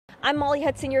I'm Molly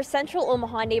Hudson, your Central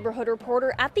Omaha neighborhood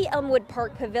reporter at the Elmwood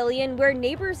Park Pavilion, where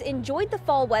neighbors enjoyed the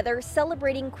fall weather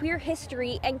celebrating queer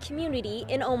history and community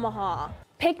in Omaha.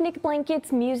 Picnic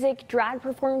blankets, music, drag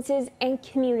performances, and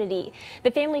community.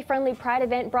 The family-friendly Pride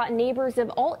event brought neighbors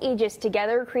of all ages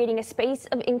together, creating a space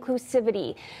of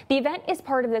inclusivity. The event is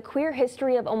part of the Queer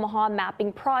History of Omaha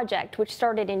Mapping Project, which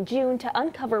started in June to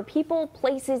uncover people,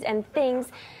 places, and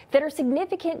things that are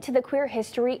significant to the queer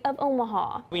history of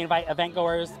Omaha. We invite event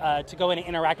goers to go in and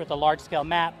interact with a large-scale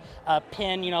map,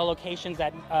 pin locations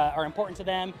that are important to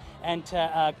them, and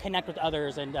to connect with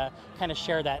others and kind of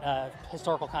share that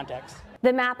historical context.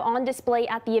 The map on display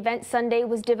at the event Sunday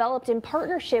was developed in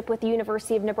partnership with the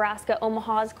University of Nebraska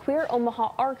Omaha's Queer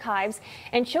Omaha Archives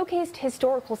and showcased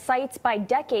historical sites by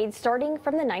decades starting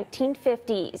from the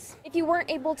 1950s. If you weren't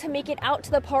able to make it out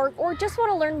to the park or just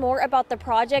want to learn more about the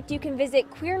project, you can visit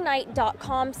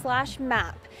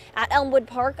queernight.com/map. At Elmwood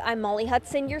Park, I'm Molly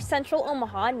Hudson, your Central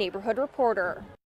Omaha neighborhood reporter.